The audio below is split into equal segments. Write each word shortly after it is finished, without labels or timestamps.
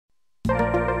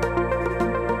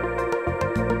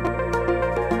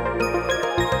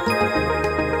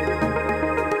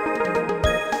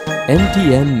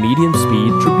MTM Medium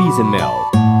Speed Trapezium Mill.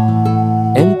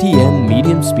 MTM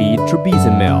Medium Speed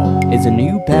Trapezium Mill is a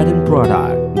new patent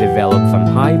product developed from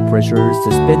high-pressure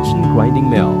suspension grinding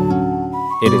mill.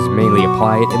 It is mainly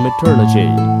applied in metallurgy,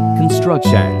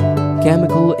 construction,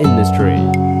 chemical industry,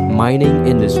 mining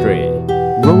industry,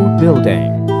 road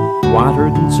building,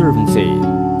 water conservancy,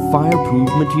 fireproof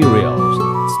materials,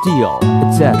 steel,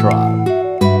 etc.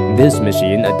 This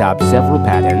machine adopts several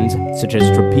patents such as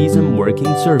trapezium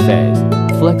working surface,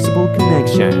 flexible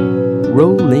connection,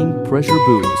 roll link pressure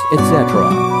boost, etc.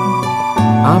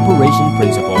 Operation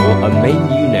principle of main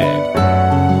unit.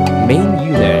 Main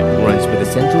unit runs with a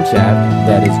central shaft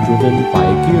that is driven by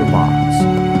a gearbox.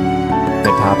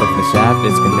 The top of the shaft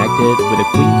is connected with a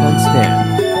quincunx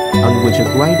stand, on which a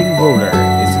grinding roller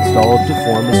is installed to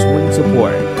form a swing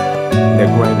support. The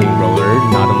grinding roller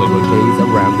not only rotates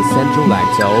around the central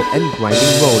axle and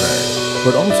grinding roller,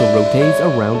 but also rotates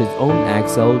around its own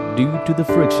axle due to the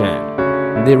friction.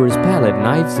 There is pallet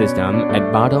knife system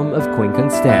at bottom of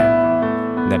quincunx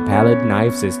stand. The pallet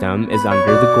knife system is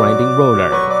under the grinding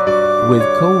roller, with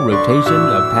co-rotation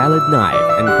of pallet knife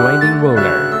and grinding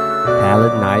roller.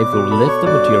 Pallet knife will lift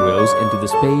the materials into the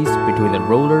space between the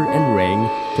roller and ring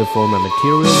to form a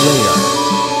material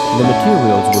layer. The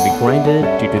materials will be grinded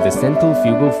due to the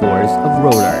centrifugal force of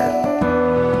roller.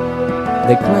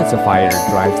 The classifier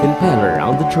drives the impeller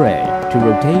on the tray to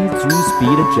rotate through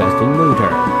speed-adjusting motor,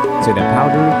 so the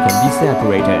powder can be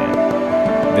separated.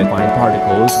 The fine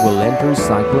particles will enter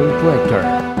cyclone collector.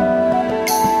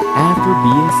 After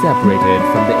being separated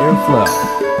from the airflow,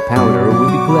 powder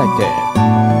will be collected.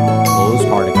 Those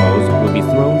particles will be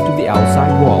thrown to the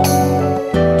outside wall.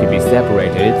 To be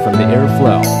separated from the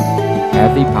airflow,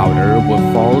 heavy powder will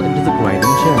fall into the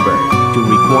grinding chamber to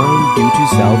regrind due to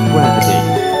self-gravity.